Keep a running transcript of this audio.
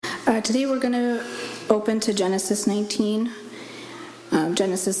Today we're going to open to Genesis 19.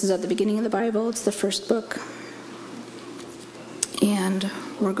 Genesis is at the beginning of the Bible. It's the first book. And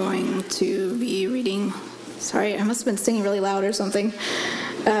we're going to be reading, sorry, I must have been singing really loud or something,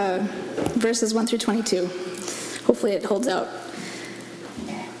 verses 1 through 22. Hopefully it holds out.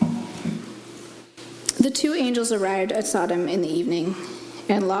 The two angels arrived at Sodom in the evening,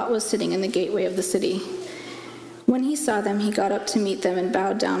 and Lot was sitting in the gateway of the city. When he saw them, he got up to meet them and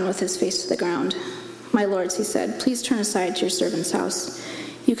bowed down with his face to the ground. "My lords," he said, "please turn aside to your servant's house.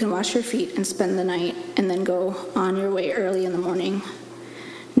 You can wash your feet and spend the night, and then go on your way early in the morning."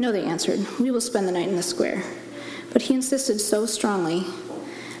 "No," they answered, "we will spend the night in the square." But he insisted so strongly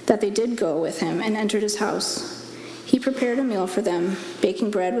that they did go with him and entered his house. He prepared a meal for them,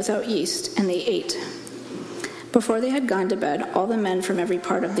 baking bread without yeast, and they ate. Before they had gone to bed, all the men from every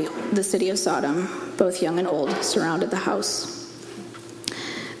part of the city of Sodom, both young and old, surrounded the house.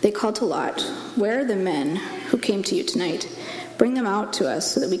 They called to Lot, "Where are the men who came to you tonight? Bring them out to us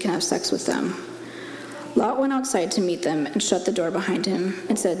so that we can have sex with them." Lot went outside to meet them and shut the door behind him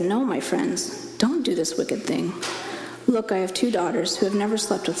and said, "No, my friends, don't do this wicked thing. Look, I have 2 daughters who have never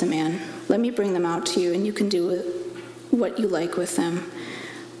slept with a man. Let me bring them out to you, and you can do what you like with them.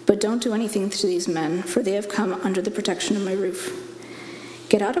 But don't do anything to these men, for they have come under the protection of my roof."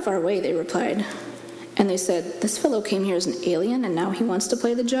 "Get out of our way," they replied. And they said, "This fellow came here as an alien, and now he wants to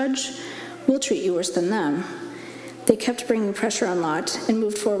play the judge? We'll treat you worse than them." They kept bringing pressure on Lot and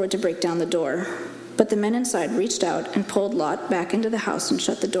moved forward to break down the door. But the men inside reached out and pulled Lot back into the house and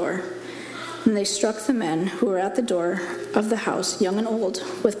shut the door. And they struck the men who were at the door of the house, young and old,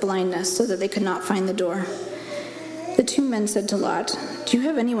 with blindness, so that they could not find the door. The 2 men said to Lot, "Do you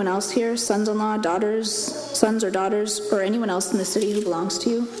have anyone else here, sons-in-law, sons or daughters, or anyone else in the city who belongs to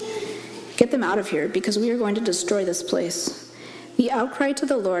you? Get them out of here, because we are going to destroy this place. The outcry to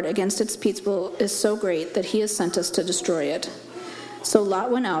the Lord against its people is so great that he has sent us to destroy it." So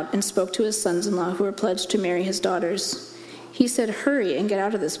Lot went out and spoke to his sons-in-law who were pledged to marry his daughters. He said, "Hurry and get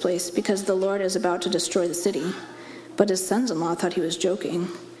out of this place, because the Lord is about to destroy the city." But his sons-in-law thought he was joking.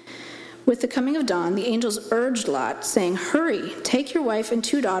 With the coming of dawn, the angels urged Lot, saying, "Hurry, take your wife and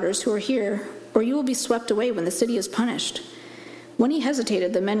 2 daughters who are here, or you will be swept away when the city is punished." When he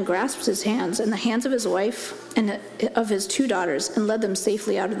hesitated, the men grasped his hands and the hands of his wife and of his 2 daughters and led them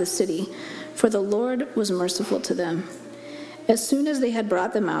safely out of the city, for the Lord was merciful to them. As soon as they had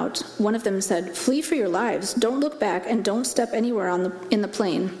brought them out, one of them said, "Flee for your lives. Don't look back and don't step anywhere in the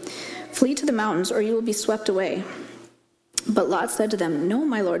plain. Flee to the mountains, or you will be swept away." But Lot said to them, "No,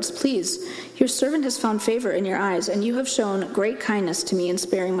 my lords, please. Your servant has found favor in your eyes, and you have shown great kindness to me in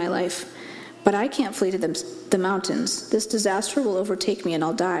sparing my life. But I can't flee to the mountains. This disaster will overtake me, and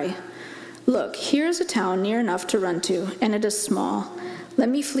I'll die. Look, here is a town near enough to run to, and it is small. Let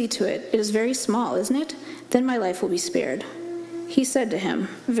me flee to it. It is very small, isn't it? Then my life will be spared." He said to him,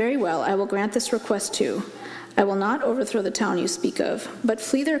 "Very well, I will grant this request too. I will not overthrow the town you speak of, but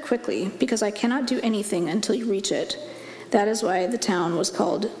flee there quickly, because I cannot do anything until you reach it." That is why the town was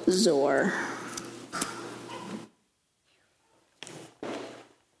called Zor.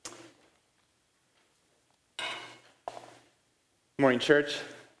 Morning, church.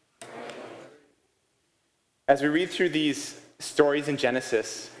 As we read through these stories in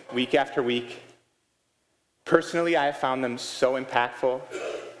Genesis week after week, personally, I have found them so impactful,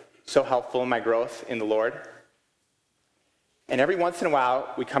 so helpful in my growth in the Lord. And every once in a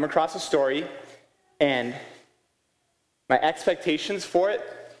while, we come across a story, and my expectations for it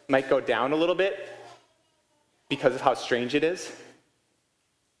might go down a little bit because of how strange it is.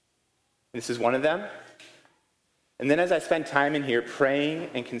 This is one of them. And then as I spend time in here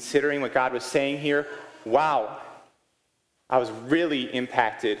praying and considering what God was saying here, wow, I was really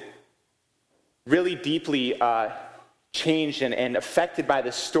impacted, really deeply changed and affected by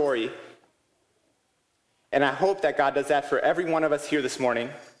this story. And I hope that God does that for every one of us here this morning.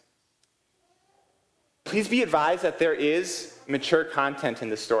 Please be advised that there is mature content in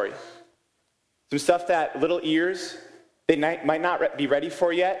this story. Some stuff that little ears, they might not be ready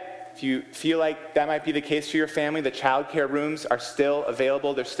for yet. If you feel like that might be the case for your family, the child care rooms are still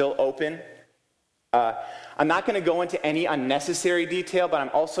available. They're still open. I'm not going to go into any unnecessary detail, but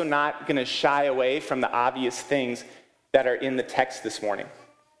I'm also not going to shy away from the obvious things that are in the text this morning.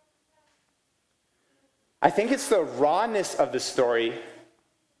 I think it's the rawness of the story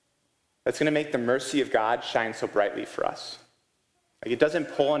that's going to make the mercy of God shine so brightly for us. Like, it doesn't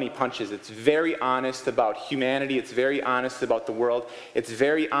pull any punches. It's very honest about humanity. It's very honest about the world. It's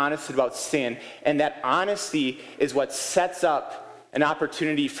very honest about sin. And that honesty is what sets up an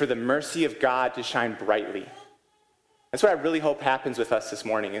opportunity for the mercy of God to shine brightly. That's what I really hope happens with us this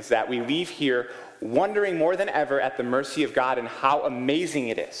morning, is that we leave here wondering more than ever at the mercy of God and how amazing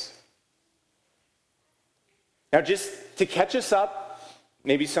it is. Now, just to catch us up,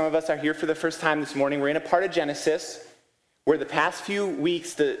 maybe some of us are here for the first time this morning. We're in a part of Genesis where the past few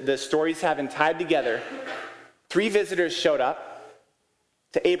weeks the stories have been tied together. 3 visitors showed up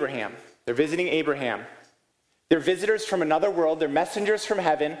to Abraham. They're visiting Abraham. They're visitors from another world. They're messengers from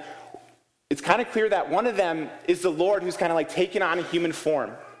heaven. It's kind of clear that one of them is the Lord, who's kind of like taken on a human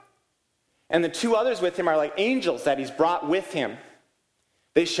form. And the 2 others with him are like angels that he's brought with him.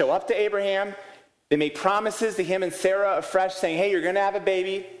 They show up to Abraham. They make promises to him and Sarah afresh, saying, hey, you're going to have a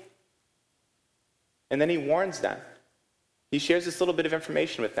baby. And then he warns them. He shares this little bit of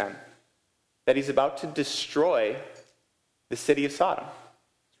information with them, that he's about to destroy the city of Sodom.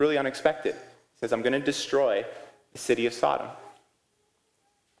 It's really unexpected. He says, I'm going to destroy the city of Sodom.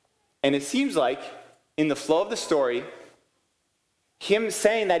 And it seems like, in the flow of the story, him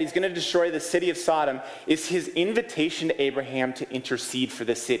saying that he's going to destroy the city of Sodom is his invitation to Abraham to intercede for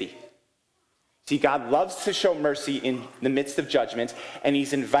the city. See, God loves to show mercy in the midst of judgment, and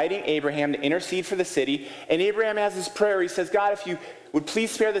he's inviting Abraham to intercede for the city. And Abraham has this prayer. He says, God, if you would please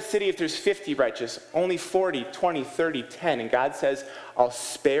spare the city if there's 50 righteous, only 40, 20, 30, 10. And God says, I'll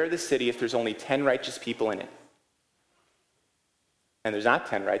spare the city if there's only 10 righteous people in it. And there's not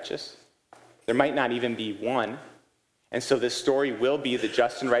 10 righteous. There might not even be one. And so this story will be the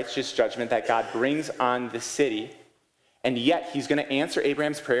just and righteous judgment that God brings on the city. And yet he's going to answer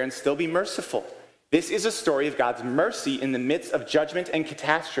Abraham's prayer and still be merciful. This is a story of God's mercy in the midst of judgment and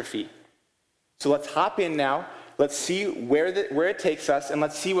catastrophe. So let's hop in now. Let's see where it takes us, and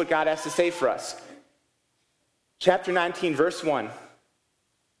let's see what God has to say for us. Chapter 19, verse 1.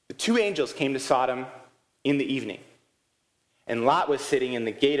 The 2 angels came to Sodom in the evening, and Lot was sitting in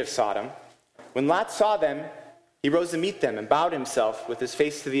the gate of Sodom. When Lot saw them, he rose to meet them and bowed himself with his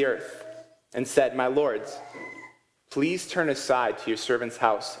face to the earth and said, my lords, please turn aside to your servant's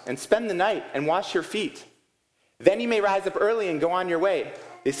house and spend the night and wash your feet. Then you may rise up early and go on your way.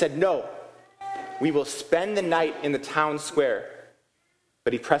 They said, no, we will spend the night in the town square.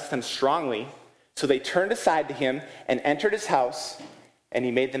 But he pressed them strongly, so they turned aside to him and entered his house, and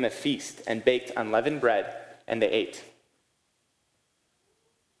he made them a feast and baked unleavened bread, and they ate.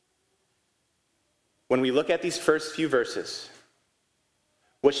 When we look at these first few verses,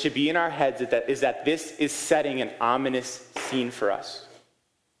 what should be in our heads is that this is setting an ominous scene for us.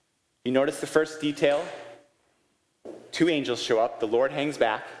 You notice the first detail? 2 angels show up. The Lord hangs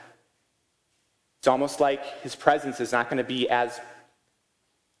back. It's almost like his presence is not going to be as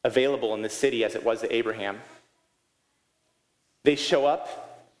available in the city as it was to Abraham. They show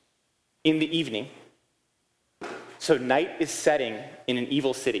up in the evening. So night is setting in an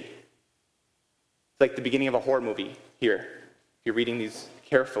evil city. It's like the beginning of a horror movie here, if you're reading these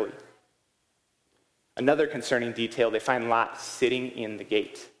carefully. Another concerning detail, they find Lot sitting in the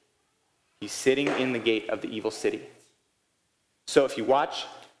gate. He's sitting in the gate of the evil city. So if you watch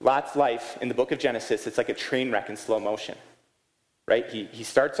Lot's life in the book of Genesis, it's like a train wreck in slow motion, right? He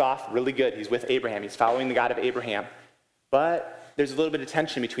starts off really good. He's with Abraham. He's following the God of Abraham. But there's a little bit of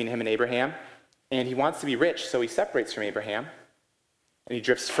tension between him and Abraham, and he wants to be rich, so he separates from Abraham. And he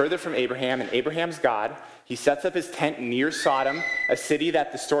drifts further from Abraham and Abraham's God. He sets up his tent near Sodom, a city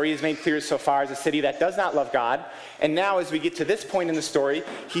that the story has made clear so far is a city that does not love God. And now as we get to this point in the story,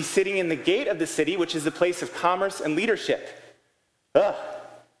 he's sitting in the gate of the city, which is the place of commerce and leadership.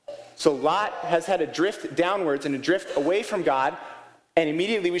 So Lot has had a drift downwards and a drift away from God, and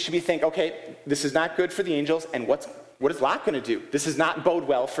immediately we should be thinking, okay, this is not good for the angels, and what is Lot going to do? This does not bode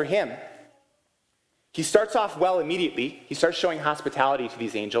well for him. He starts off well immediately. He starts showing hospitality to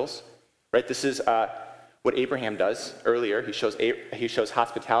these angels, right? This is what Abraham does earlier. He shows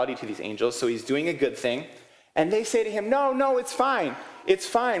hospitality to these angels, so he's doing a good thing. And they say to him, no, it's fine. It's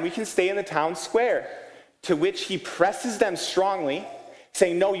fine. We can stay in the town square. To which he presses them strongly,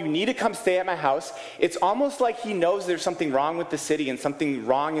 saying, no, you need to come stay at my house. It's almost like he knows there's something wrong with the city and something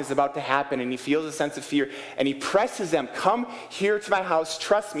wrong is about to happen, and he feels a sense of fear, and he presses them, come here to my house,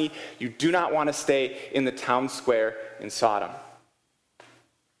 trust me, you do not want to stay in the town square in Sodom.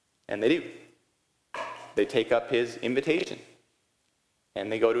 And they do. They take up his invitation, and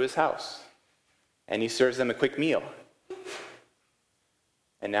they go to his house, and he serves them a quick meal.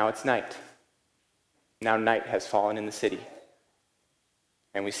 And now it's night. Now night has fallen in the city.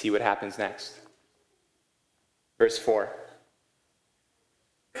 And we see what happens next. Verse 4.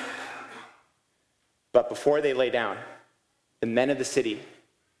 But before they lay down, the men of the city,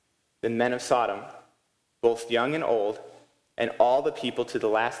 the men of Sodom, both young and old, and all the people to the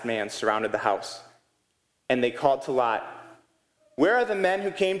last man surrounded the house. and they called to Lot, "Where are the men who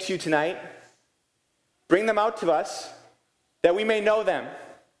came to you tonight? Bring them out to us, that we may know them."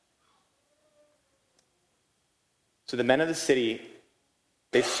 So the men of the city,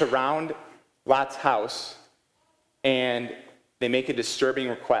 they surround Lot's house, and they make a disturbing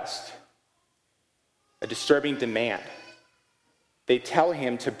request, a disturbing demand. They tell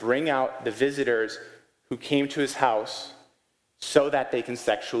him to bring out the visitors who came to his house so that they can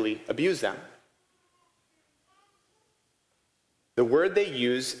sexually abuse them. The word they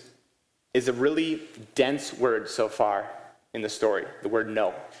use is a really dense word so far in the story, the word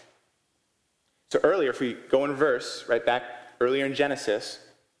 "no." So earlier, if we go in verse, right back earlier in Genesis,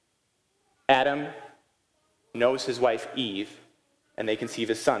 Adam knows his wife Eve, and they conceive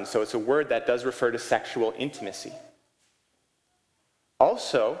his son. So it's a word that does refer to sexual intimacy.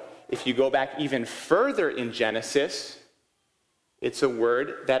 Also, if you go back even further in Genesis, it's a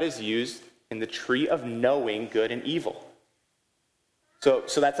word that is used in the tree of knowing good and evil.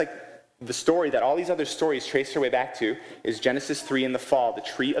 So that's like the story that all these other stories trace their way back to is Genesis 3 in the fall, the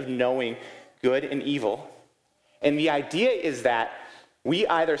tree of knowing good and evil. And the idea is that we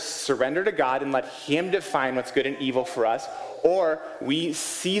either surrender to God and let him define what's good and evil for us, or we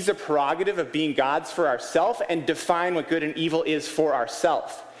seize a prerogative of being God's for ourselves and define what good and evil is for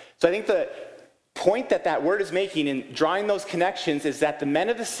ourselves. So I think the point that word is making in drawing those connections is that the men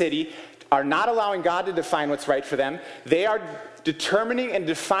of the city are not allowing God to define what's right for them. They are determining and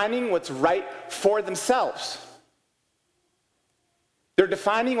defining what's right for themselves. They're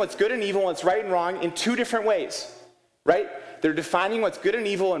defining what's good and evil, what's right and wrong in two different ways, right? They're defining what's good and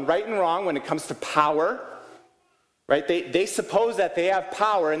evil and right and wrong when it comes to power, right? They suppose that they have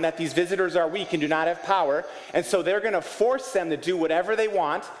power and that these visitors are weak and do not have power, and so they're going to force them to do whatever they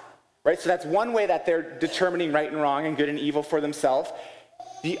want, right? So that's one way that they're determining right and wrong and good and evil for themselves.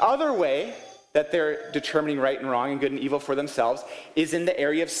 The other way that they're determining right and wrong and good and evil for themselves is in the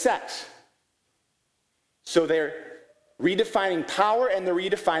area of sex. So they're redefining power and they're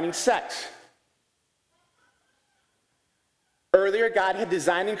redefining sex. Earlier, God had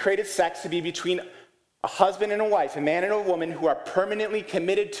designed and created sex to be between a husband and a wife, a man and a woman who are permanently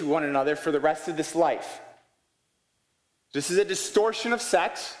committed to one another for the rest of this life. This is a distortion of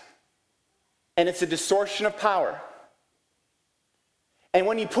sex, and it's a distortion of power. And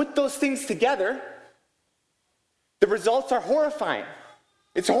when you put those things together, the results are horrifying.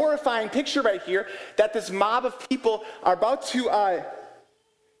 It's a horrifying picture right here that this mob of people are about to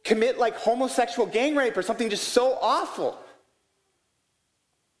commit like homosexual gang rape or something just so awful.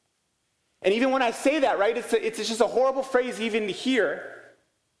 And even when I say that, right, it's just a horrible phrase even to hear.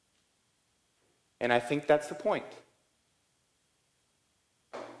 And I think that's the point.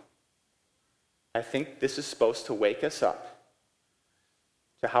 I think this is supposed to wake us up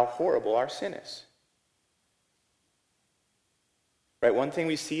to how horrible our sin is. Right, one thing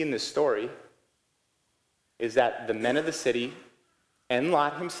we see in this story is that the men of the city and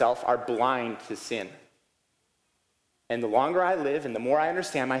Lot himself are blind to sin. And the longer I live and the more I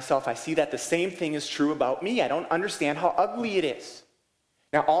understand myself, I see that the same thing is true about me. I don't understand how ugly it is.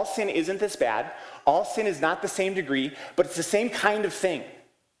 Now, all sin isn't this bad. All sin is not the same degree, but it's the same kind of thing.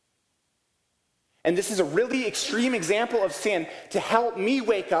 And this is a really extreme example of sin to help me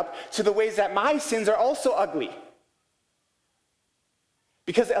wake up to the ways that my sins are also ugly.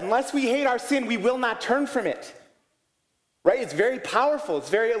 Because unless we hate our sin, we will not turn from it. Right? It's very powerful. It's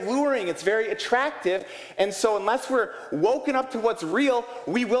very alluring. It's very attractive. And so unless we're woken up to what's real,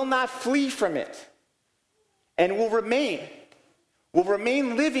 we will not flee from it. And we'll remain. We'll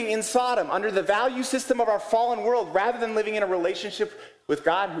remain living in Sodom under the value system of our fallen world rather than living in a relationship with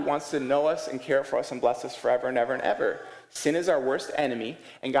God who wants to know us and care for us and bless us forever and ever and ever. Sin is our worst enemy,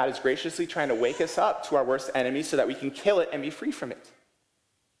 and God is graciously trying to wake us up to our worst enemy so that we can kill it and be free from it.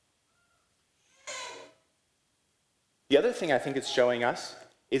 The other thing I think it's showing us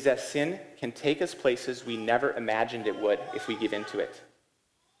is that sin can take us places we never imagined it would if we give into it.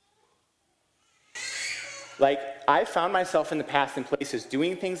 Like, I found myself in the past in places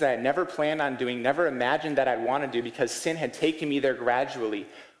doing things that I never planned on doing, never imagined that I'd want to do because sin had taken me there gradually.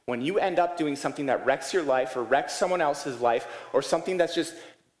 When you end up doing something that wrecks your life or wrecks someone else's life or something that's just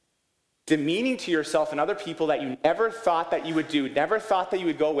demeaning to yourself and other people that you never thought that you would do, never thought that you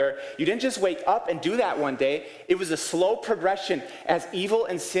would go where, you didn't just wake up and do that one day. It was a slow progression as evil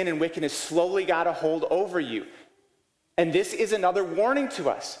and sin and wickedness slowly got a hold over you. And this is another warning to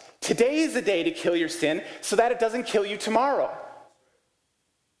us. Today is the day to kill your sin so that it doesn't kill you tomorrow.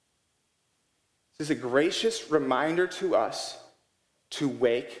 This is a gracious reminder to us to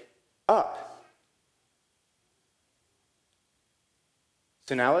wake up.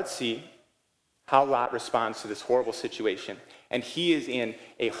 So now let's see how Lot responds to this horrible situation. And he is in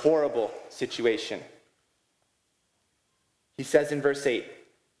a horrible situation. He says in verse 8,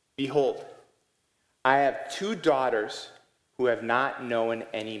 "Behold, I have 2 daughters who have not known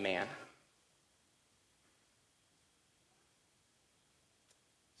any man."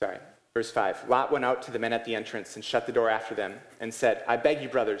 Verse 5, "Lot went out to the men at the entrance and shut the door after them and said, 'I beg you,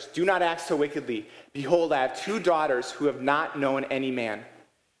 brothers, do not act so wickedly. Behold, I have 2 daughters who have not known any man.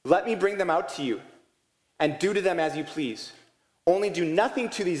 Let me bring them out to you and do to them as you please. Only do nothing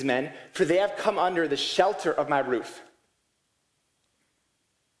to these men, for they have come under the shelter of my roof.'"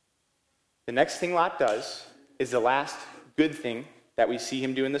 The next thing Lot does is the last good thing that we see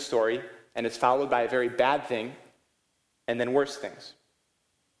him do in the story, and it's followed by a very bad thing and then worse things.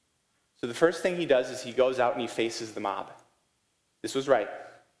 So the first thing he does is he goes out and he faces the mob. This was right.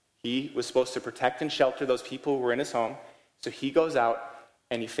 He was supposed to protect and shelter those people who were in his home, so he goes out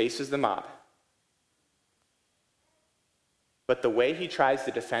and he faces the mob. But the way he tries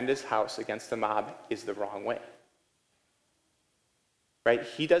to defend his house against the mob is the wrong way. Right?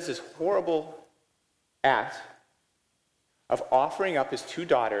 He does this horrible act of offering up his 2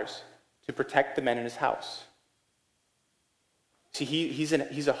 daughters to protect the men in his house. See, he's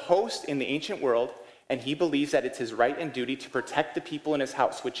a host in the ancient world, and he believes that it's his right and duty to protect the people in his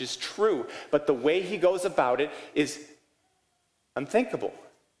house, which is true, but the way he goes about it is unthinkable.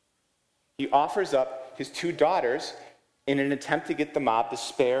 He offers up his 2 daughters in an attempt to get the mob to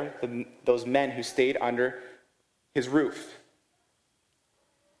spare those men who stayed under his roof.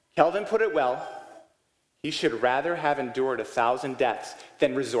 Calvin put it well, he should rather have endured 1,000 deaths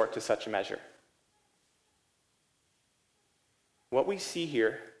than resort to such a measure. What we see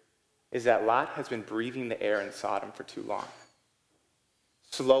here is that Lot has been breathing the air in Sodom for too long.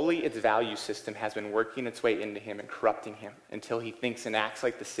 Slowly, its value system has been working its way into him and corrupting him until he thinks and acts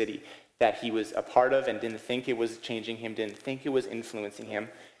like the city that he was a part of and didn't think it was changing him, didn't think it was influencing him.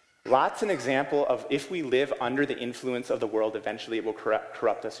 Lot's an example of if we live under the influence of the world, eventually it will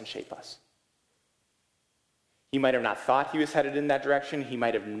corrupt us and shape us. He might have not thought he was headed in that direction. He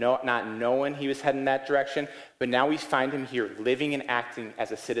might have not known he was headed in that direction. But now we find him here living and acting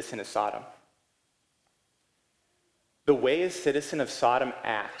as a citizen of Sodom. The way a citizen of Sodom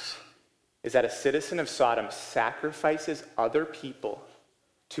acts is that a citizen of Sodom sacrifices other people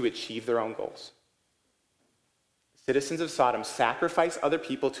to achieve their own goals. Citizens of Sodom sacrifice other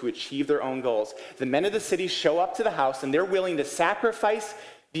people to achieve their own goals. The men of the city show up to the house and they're willing to sacrifice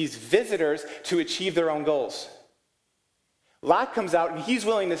these visitors to achieve their own goals. Lot comes out and he's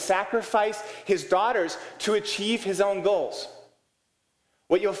willing to sacrifice his daughters to achieve his own goals.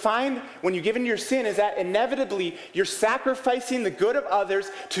 What you'll find when you give in your sin is that inevitably you're sacrificing the good of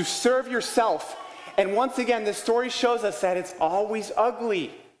others to serve yourself. And once again, the story shows us that it's always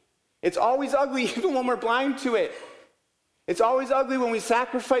ugly. It's always ugly even when we're blind to it. It's always ugly when we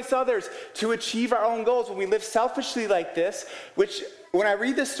sacrifice others to achieve our own goals, when we live selfishly like this, which when I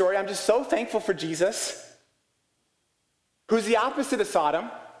read this story, I'm just so thankful for Jesus, who's the opposite of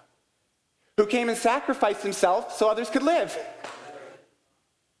Sodom, who came and sacrificed himself so others could live.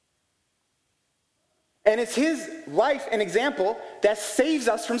 And it's his life and example that saves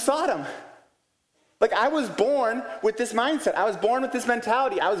us from Sodom. Like, I was born with this mindset. I was born with this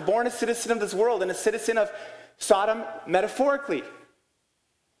mentality. I was born a citizen of this world and a citizen of Sodom metaphorically.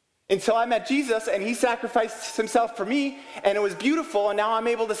 Until I met Jesus and he sacrificed himself for me, and it was beautiful, and now I'm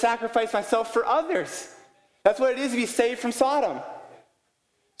able to sacrifice myself for others. That's what it is to be saved from Sodom.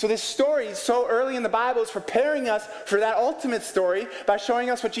 So this story, so early in the Bible, is preparing us for that ultimate story by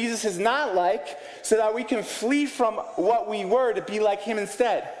showing us what Jesus is not like, so that we can flee from what we were to be like him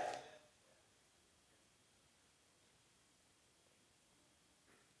instead.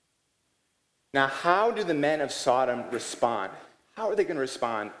 Now, how do the men of Sodom respond? How are they going to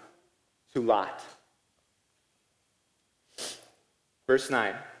respond to Lot? Verse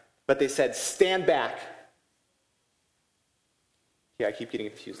 9, "But they said, 'Stand back.'" Yeah, I keep getting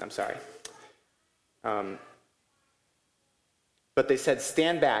confused, I'm sorry. But they said,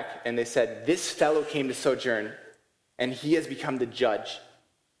 "Stand back," and they said, "This fellow came to sojourn, and he has become the judge.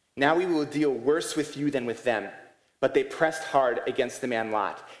 Now we will deal worse with you than with them." But they pressed hard against the man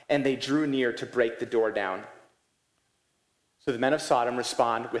Lot, and they drew near to break the door down. So the men of Sodom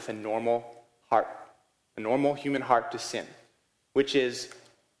respond with a normal heart, a normal human heart to sin, which is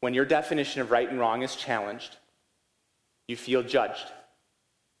when your definition of right and wrong is challenged, you feel judged.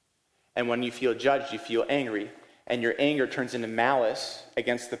 And when you feel judged, you feel angry. And your anger turns into malice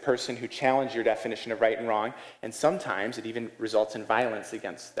against the person who challenged your definition of right and wrong. And sometimes it even results in violence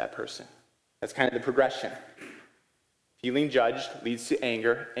against that person. That's kind of the progression. Feeling judged leads to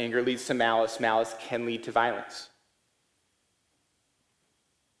anger. Anger leads to malice. Malice can lead to violence.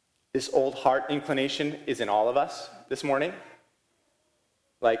 This old heart inclination is in all of us this morning.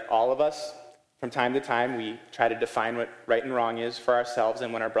 Like all of us, from time to time, we try to define what right and wrong is for ourselves.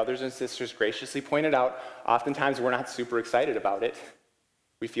 And when our brothers and sisters graciously point it out, oftentimes we're not super excited about it.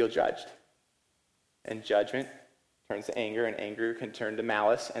 We feel judged. And judgment turns to anger, and anger can turn to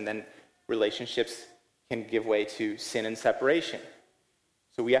malice, and then relationships can give way to sin and separation.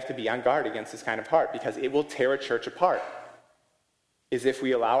 So we have to be on guard against this kind of heart, because it will tear a church apart. Is if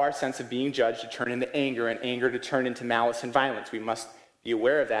we allow our sense of being judged to turn into anger, and anger to turn into malice and violence. We must be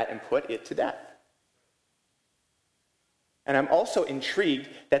aware of that and put it to death. And I'm also intrigued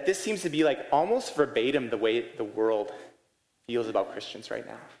that this seems to be like almost verbatim the way the world feels about Christians right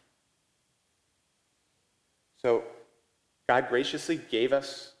now. So God graciously gave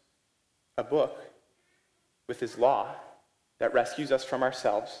us a book with his law that rescues us from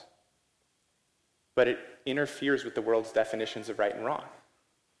ourselves, but it interferes with the world's definitions of right and wrong.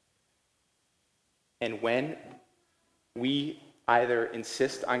 And when we either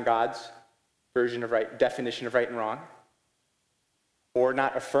insist on God's definition of right and wrong, or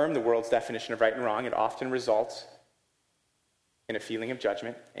not affirm the world's definition of right and wrong, it often results in a feeling of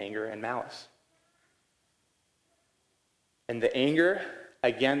judgment, anger, and malice. And the anger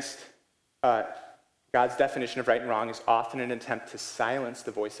against God's definition of right and wrong is often an attempt to silence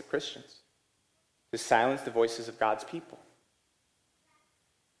the voice of Christians, to silence the voices of God's people.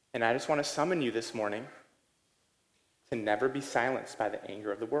 And I just want to summon you this morning to never be silenced by the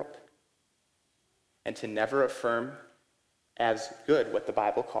anger of the world, and to never affirm as good what the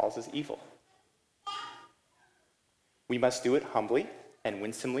Bible calls as evil. We must do it humbly and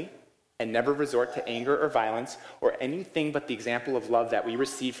winsomely, and never resort to anger or violence or anything but the example of love that we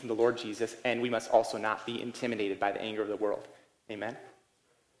receive from the Lord Jesus, and we must also not be intimidated by the anger of the world. Amen?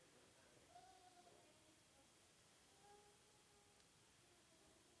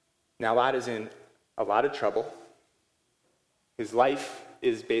 Now Lot is in a lot of trouble. His life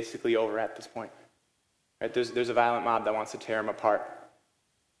is basically over at this point. Right? There's a violent mob that wants to tear him apart.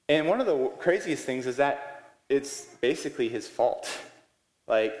 And one of the craziest things is that it's basically his fault.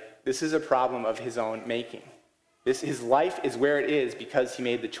 Like, this is a problem of his own making. His life is where it is because he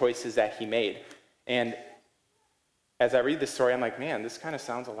made the choices that he made. And as I read this story, I'm like, man, this kind of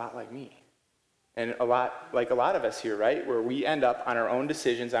sounds a lot like me. And a lot like a lot of us here, right? Where we end up on our own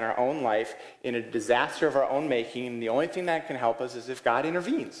decisions, on our own life, in a disaster of our own making, and the only thing that can help us is if God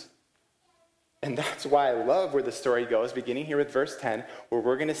intervenes. And that's why I love where the story goes, beginning here with verse 10, where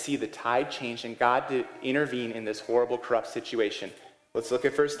we're going to see the tide change and God to intervene in this horrible, corrupt situation. Let's look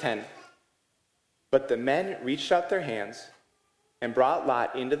at verse 10. But the men reached out their hands and brought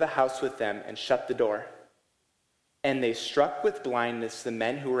Lot into the house with them and shut the door. And they struck with blindness the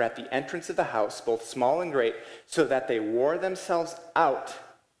men who were at the entrance of the house, both small and great, so that they wore themselves out,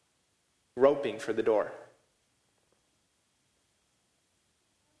 groping for the door.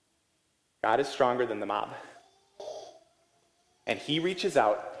 God is stronger than the mob. And he reaches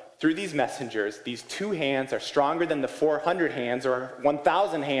out through these messengers. These 2 hands are stronger than the 400 hands or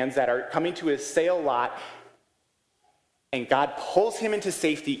 1,000 hands that are coming to assail Lot. And God pulls him into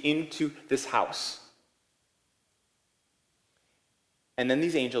safety into this house. And then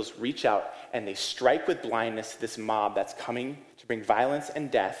these angels reach out and they strike with blindness this mob that's coming to bring violence and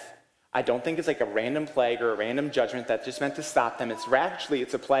death. I don't think it's like a random plague or a random judgment that's just meant to stop them. It's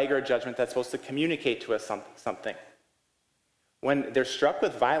a plague or a judgment that's supposed to communicate to us something. When they're struck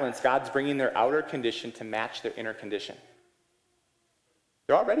with violence, God's bringing their outer condition to match their inner condition.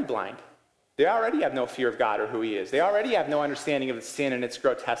 They're already blind. They already have no fear of God or who he is. They already have no understanding of sin and its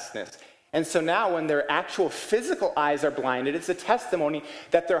grotesqueness. And so now when their actual physical eyes are blinded, it's a testimony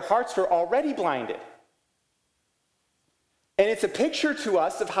that their hearts were already blinded. And it's a picture to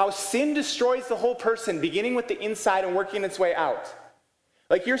us of how sin destroys the whole person, beginning with the inside and working its way out.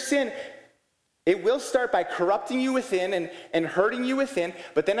 Like your sin, it will start by corrupting you within and hurting you within,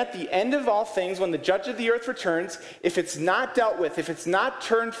 but then at the end of all things, when the judge of the earth returns, if it's not dealt with, if it's not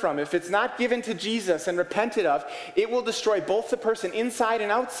turned from, if it's not given to Jesus and repented of, it will destroy both the person inside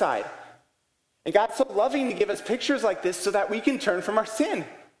and outside. And God's so loving to give us pictures like this so that we can turn from our sin.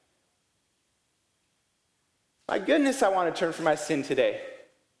 My goodness, I want to turn from my sin today.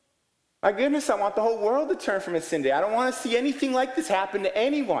 My goodness, I want the whole world to turn from its sin today. I don't want to see anything like this happen to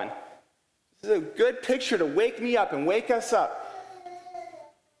anyone. This is a good picture to wake me up and wake us up.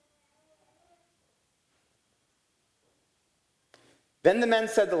 Then the men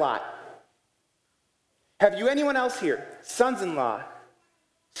said to Lot, "Have you anyone else here, sons-in-law,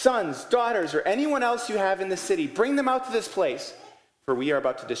 sons, daughters, or anyone else you have in the city, bring them out to this place, for we are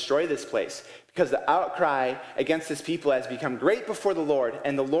about to destroy this place, because the outcry against this people has become great before the Lord,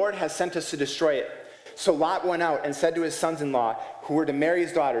 and the Lord has sent us to destroy it. So Lot went out and said to his sons-in-law, who were to marry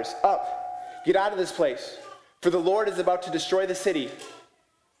his daughters, "Up, get out of this place, for the Lord is about to destroy the city."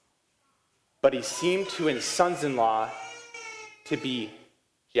 But he seemed to his sons-in-law to be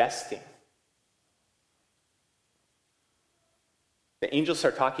jesting. The angels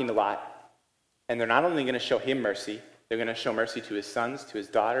start talking to Lot, and they're not only going to show him mercy, they're going to show mercy to his sons, to his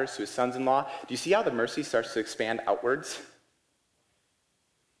daughters, to his sons-in-law. Do you see how the mercy starts to expand outwards?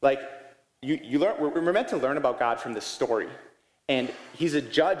 Like, we're meant to learn about God from this story. And he's a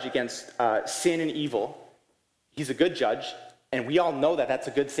judge against sin and evil. He's a good judge, and we all know that that's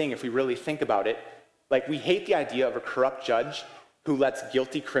a good thing if we really think about it. Like, we hate the idea of a corrupt judge who lets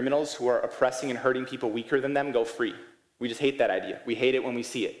guilty criminals who are oppressing and hurting people weaker than them go free. We just hate that idea. We hate it when we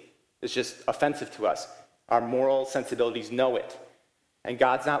see it. It's just offensive to us. Our moral sensibilities know it. And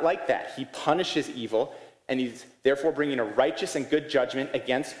God's not like that. He punishes evil, and he's therefore bringing a righteous and good judgment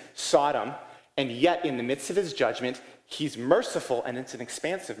against Sodom. And yet, in the midst of his judgment, he's merciful, and it's an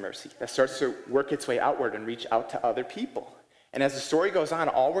expansive mercy that starts to work its way outward and reach out to other people. And as the story goes on,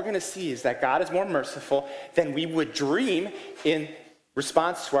 all we're going to see is that God is more merciful than we would dream in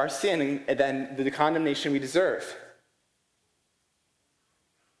response to our sin and than the condemnation we deserve.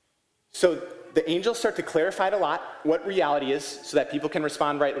 So the angels start to clarify to Lot what reality is so that people can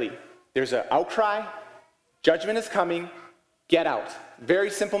respond rightly. There's an outcry, judgment is coming, get out. Very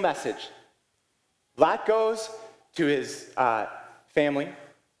simple message. Lot goes to his family.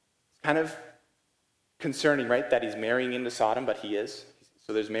 It's kind of concerning, right, that he's marrying into Sodom, but he is.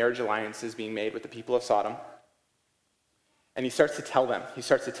 So there's marriage alliances being made with the people of Sodom. And he starts to tell them,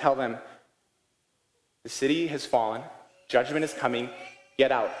 the city has fallen, judgment is coming,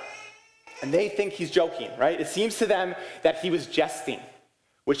 get out. And they think he's joking, right? It seems to them that he was jesting,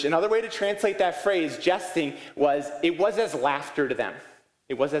 which another way to translate that phrase, jesting, it was as laughter to them.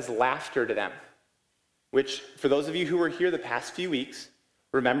 It was as laughter to them, which for those of you who were here the past few weeks,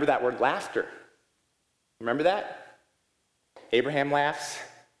 remember that word laughter. Remember that? Abraham laughs,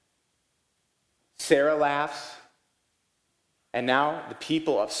 Sarah laughs, and now the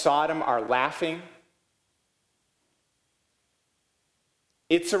people of Sodom are laughing.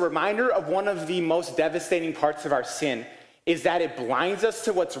 It's a reminder of one of the most devastating parts of our sin, is that it blinds us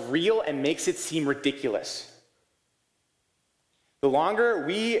to what's real and makes it seem ridiculous. The longer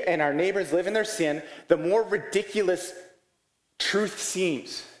we and our neighbors live in their sin, the more ridiculous truth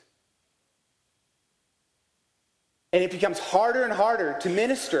seems. And it becomes harder and harder to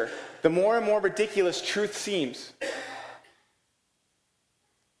minister, the more and more ridiculous truth seems.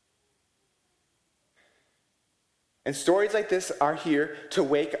 And stories like this are here to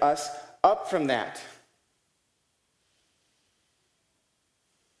wake us up from that.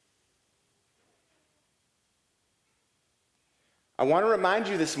 I want to remind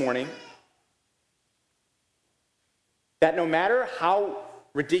you this morning that no matter how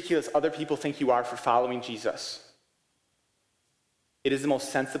ridiculous other people think you are for following Jesus, it is the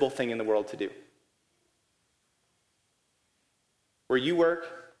most sensible thing in the world to do. Where you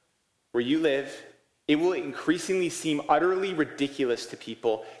work, where you live, it will increasingly seem utterly ridiculous to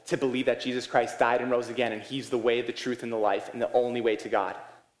people to believe that Jesus Christ died and rose again, and he's the way, the truth, and the life, and the only way to God.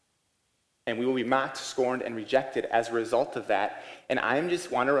 And we will be mocked, scorned, and rejected as a result of that. And I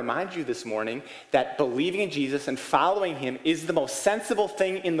just want to remind you this morning that believing in Jesus and following him is the most sensible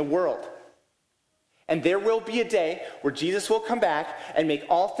thing in the world. And there will be a day where Jesus will come back and make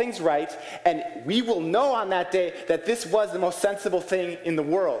all things right, and we will know on that day that this was the most sensible thing in the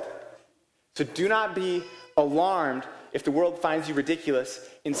world. So do not be alarmed if the world finds you ridiculous.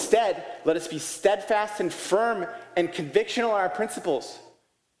 Instead, let us be steadfast and firm and convictional on our principles.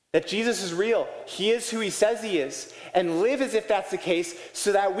 That Jesus is real. He is who he says he is. And live as if that's the case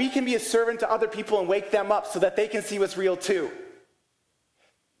so that we can be a servant to other people and wake them up so that they can see what's real too.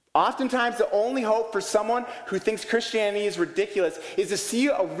 Oftentimes, the only hope for someone who thinks Christianity is ridiculous is to see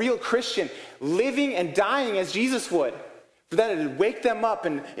a real Christian living and dying as Jesus would. For that it would wake them up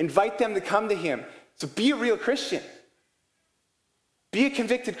and invite them to come to him. So be a real Christian. Be a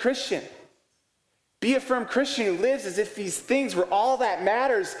convicted Christian. Be a firm Christian who lives as if these things were all that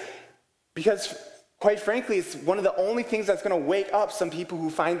matters, because, quite frankly, it's one of the only things that's going to wake up some people who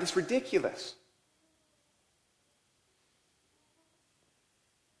find this ridiculous.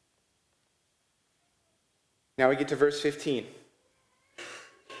 Now we get to verse 15.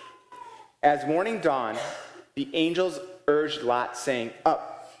 As morning dawned, the angels urged Lot, saying,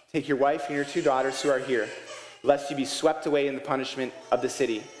 "Up, take your wife and your 2 daughters who are here, lest you be swept away in the punishment of the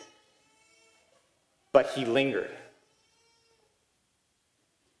city. But he lingered.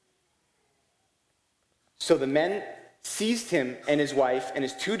 So the men seized him and his wife and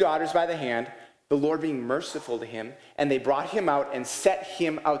his 2 daughters by the hand, the Lord being merciful to him, and they brought him out and set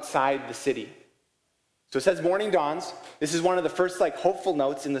him outside the city. So it says morning dawns. This is one of the first hopeful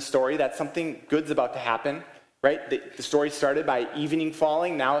notes in the story that something good's about to happen, right? The story started by evening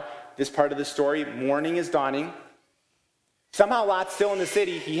falling. Now this part of the story, morning is dawning. Somehow Lot's still in the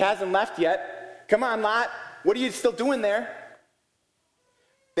city. He hasn't left yet. Come on, Lot. What are you still doing there?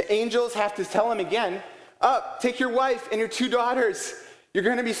 The angels have to tell him again, up, take your wife and your 2 daughters. You're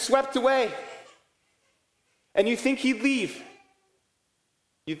going to be swept away. And you think he'd leave.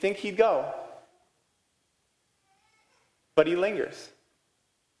 You think he'd go. But he lingers.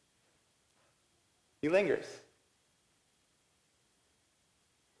 He lingers.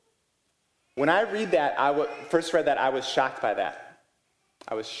 When I read that, first read that, I was shocked by that.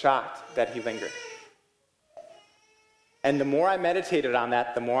 I was shocked that he lingered. And the more I meditated on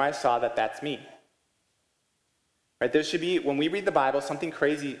that, the more I saw that that's me. Right? There should be, when we read the Bible, something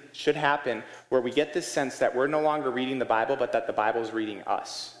crazy should happen where we get this sense that we're no longer reading the Bible, but that the Bible is reading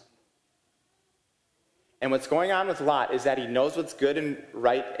us. And what's going on with Lot is that he knows what's good and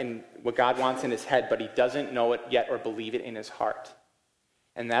right and what God wants in his head, but he doesn't know it yet or believe it in his heart.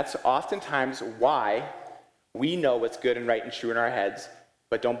 And that's oftentimes why we know what's good and right and true in our heads,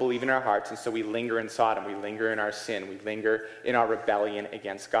 but don't believe in our hearts, and so we linger in Sodom, we linger in our sin, we linger in our rebellion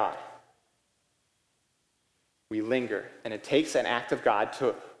against God. We linger, and it takes an act of God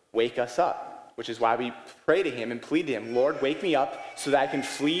to wake us up, which is why we pray to him and plead to him, Lord, wake me up so that I can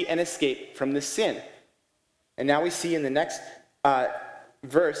flee and escape from this sin. And now we see in the next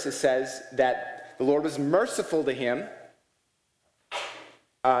verse, it says that the Lord was merciful to him,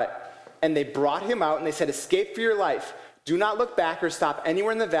 and they brought him out, and they said, escape for your life. Do not look back or stop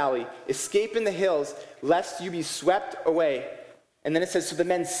anywhere in the valley. Escape in the hills, lest you be swept away. And then it says, so the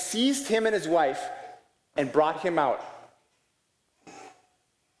men seized him and his wife and brought him out.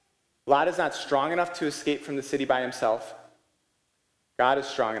 Lot is not strong enough to escape from the city by himself. God is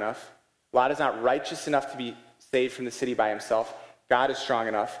strong enough. Lot is not righteous enough to be saved from the city by himself. God is strong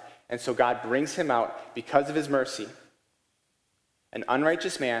enough. And so God brings him out because of his mercy. An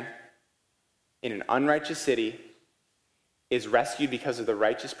unrighteous man in an unrighteous city is rescued because of the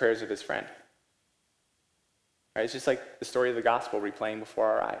righteous prayers of his friend. Right? It's just like the story of the gospel replaying before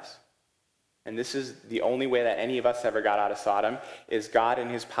our eyes. And this is the only way that any of us ever got out of Sodom, is God in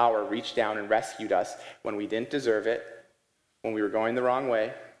his power reached down and rescued us when we didn't deserve it, when we were going the wrong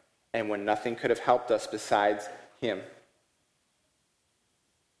way, and when nothing could have helped us besides him.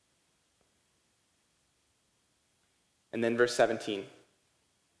 And then verse 17.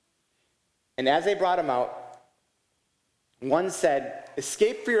 And as they brought him out, one said,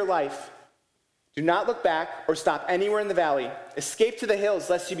 escape for your life. Do not look back or stop anywhere in the valley. Escape to the hills,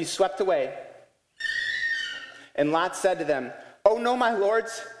 lest you be swept away. And Lot said to them, oh no, my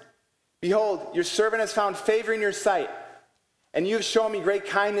lords. Behold, your servant has found favor in your sight, and you have shown me great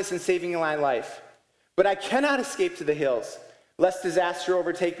kindness in saving my life. But I cannot escape to the hills, lest disaster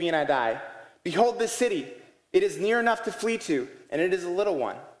overtake me and I die. Behold this city. It is near enough to flee to, and it is a little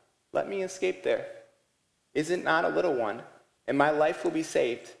one. Let me escape there. Is it not a little one? And my life will be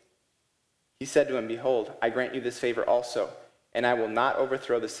saved. He said to him, behold, I grant you this favor also, and I will not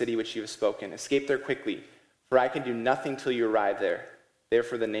overthrow the city which you have spoken. Escape there quickly, for I can do nothing till you arrive there.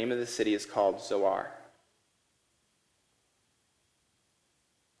 Therefore the name of the city is called Zoar.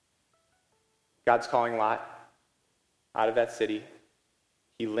 God's calling Lot out of that city.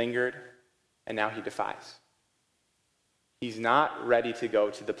 He lingered, and now he defies. He's not ready to go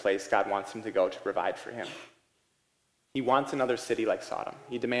to the place God wants him to go to provide for him. He wants another city like Sodom.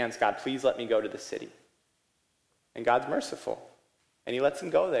 He demands, God, please let me go to the city. And God's merciful. And he lets him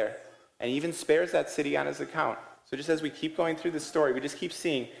go there. And he even spares that city on his account. So just as we keep going through this story, we just keep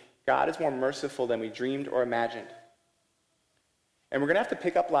seeing God is more merciful than we dreamed or imagined. And we're going to have to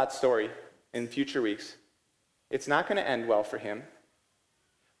pick up Lot's story in future weeks. It's not going to end well for him.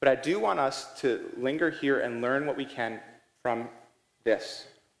 But I do want us to linger here and learn what we can from this.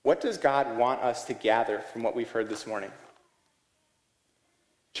 What does God want us to gather from what we've heard this morning?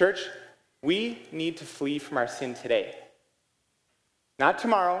 Church, we need to flee from our sin today. Not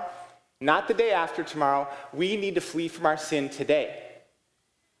tomorrow, not the day after tomorrow. We need to flee from our sin today.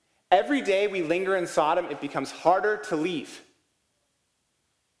 Every day we linger in Sodom, it becomes harder to leave.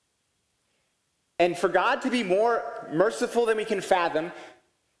 And for God to be more merciful than we can fathom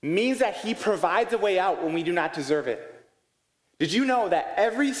means that he provides a way out when we do not deserve it. Did you know that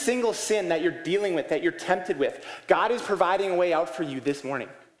every single sin that you're dealing with, that you're tempted with, God is providing a way out for you this morning?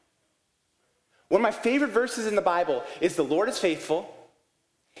 One of my favorite verses in the Bible is the Lord is faithful.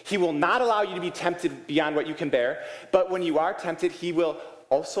 He will not allow you to be tempted beyond what you can bear, but when you are tempted, he will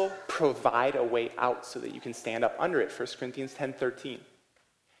also provide a way out so that you can stand up under it. 1 Corinthians 10:13.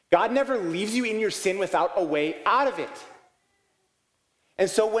 God never leaves you in your sin without a way out of it. And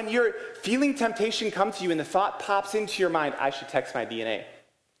so when you're feeling temptation come to you and the thought pops into your mind, I should text my DNA.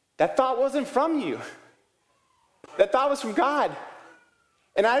 That thought wasn't from you. That thought was from God.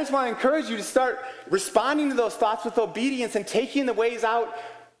 And I just want to encourage you to start responding to those thoughts with obedience and taking the ways out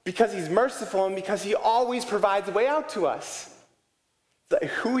because he's merciful and because he always provides a way out to us. It's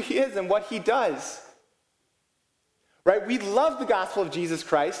like who he is and what he does. Right? We love the gospel of Jesus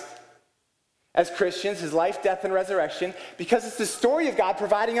Christ as Christians, his life, death, and resurrection, because it's the story of God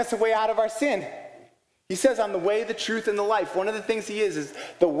providing us a way out of our sin. He says, I'm the way, the truth, and the life. One of the things he is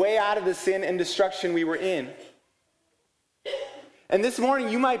the way out of the sin and destruction we were in. And this morning,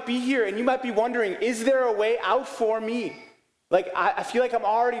 you might be here and you might be wondering, is there a way out for me? Like, I feel like I'm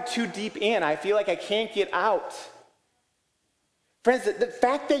already too deep in. I feel like I can't get out. Friends, the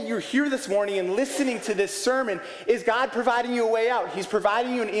fact that you're here this morning and listening to this sermon is God providing you a way out. He's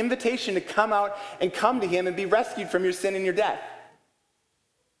providing you an invitation to come out and come to him and be rescued from your sin and your death.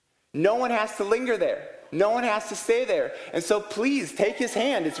 No one has to linger there. No one has to stay there. And so please take his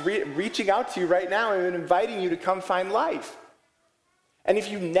hand. It's reaching out to you right now and inviting you to come find life. And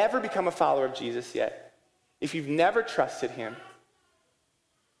if you've never become a follower of Jesus yet, if you've never trusted him,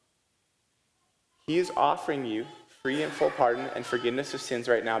 he is offering you free and full pardon and forgiveness of sins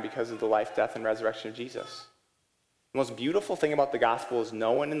right now because of the life, death, and resurrection of Jesus. The most beautiful thing about the gospel is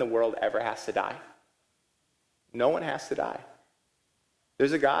no one in the world ever has to die. No one has to die.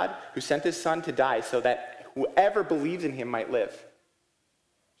 There's a God who sent his son to die so that whoever believes in him might live.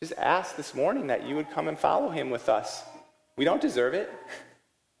 Just ask this morning that you would come and follow him with us. We don't deserve it.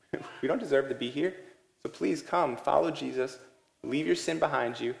 We don't deserve to be here. So please come, follow Jesus, leave your sin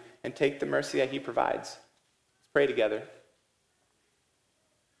behind you, and take the mercy that he provides. Let's pray together.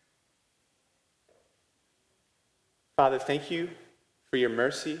 Father, thank you for your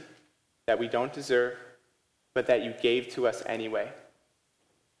mercy that we don't deserve, but that you gave to us anyway.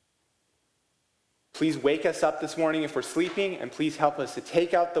 Please wake us up this morning if we're sleeping, and please help us to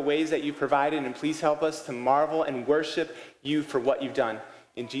take out the ways that you provided, and please help us to marvel and worship you for what you've done.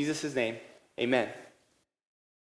 In Jesus' name, amen.